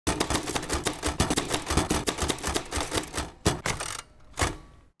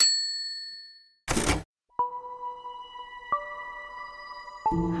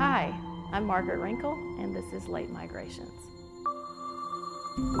Hi, I'm Margaret Renkl, and this is Late Migrations.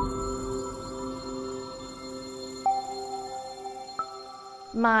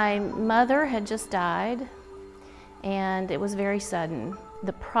 My mother had just died, and it was very sudden.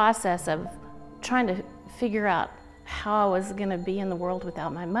 The process of trying to figure out how I was going to be in the world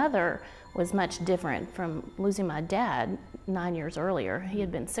without my mother was much different from losing my dad 9 years earlier. He had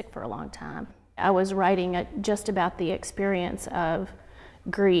been sick for a long time. I was writing just about the experience of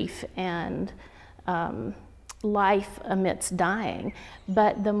grief and life amidst dying.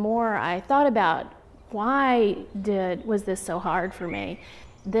 But the more I thought about why was this so hard for me,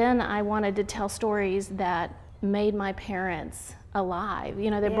 then I wanted to tell stories that made my parents alive.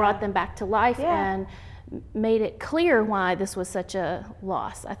 You know, they brought them back to life and made it clear why this was such a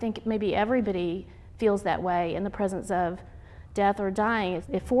loss. I think maybe everybody feels that way in the presence of death or dying.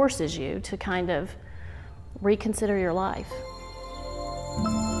 It forces you to kind of reconsider your life.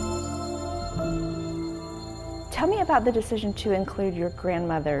 Tell me about the decision to include your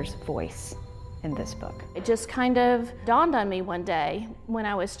grandmother's voice in this book. It just kind of dawned on me one day when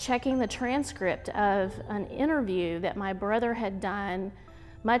I was checking the transcript of an interview that my brother had done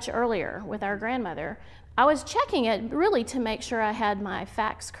much earlier with our grandmother. I was checking it really to make sure I had my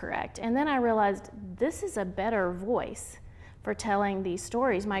facts correct, and then I realized this is a better voice for telling these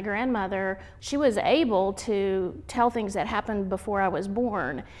stories. My grandmother, she was able to tell things that happened before I was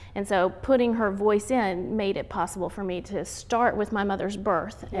born, and so putting her voice in made it possible for me to start with my mother's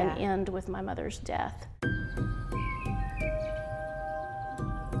birth and end with my mother's death.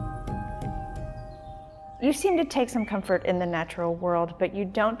 You seem to take some comfort in the natural world, but you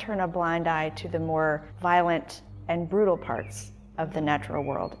don't turn a blind eye to the more violent and brutal parts of the natural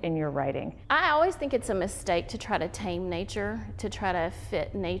world in your writing. I always think it's a mistake to try to tame nature, to try to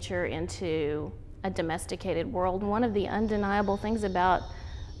fit nature into a domesticated world. One of the undeniable things about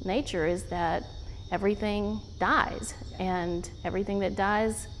nature is that everything dies, and everything that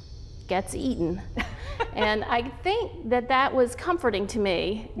dies gets eaten. And I think that that was comforting to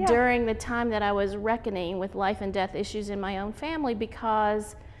me during the time that I was reckoning with life and death issues in my own family,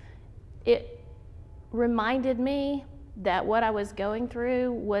 because it reminded me that what I was going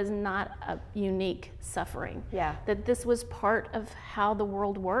through was not a unique suffering. That this was part of how the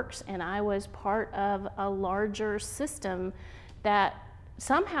world works, and I was part of a larger system that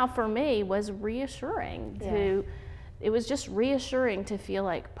somehow for me was reassuring. It was just reassuring to feel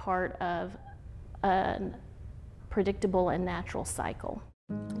like part of a predictable and natural cycle.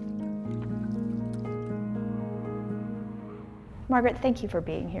 Margaret, thank you for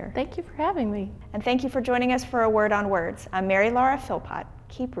being here. Thank you for having me. And thank you for joining us for A Word on Words. I'm Mary Laura Philpott.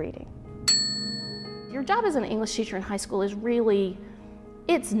 Keep reading. Your job as an English teacher in high school is really,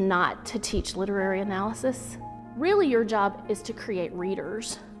 it's not to teach literary analysis. Really, your job is to create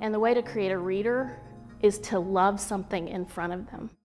readers. And the way to create a reader is to love something in front of them.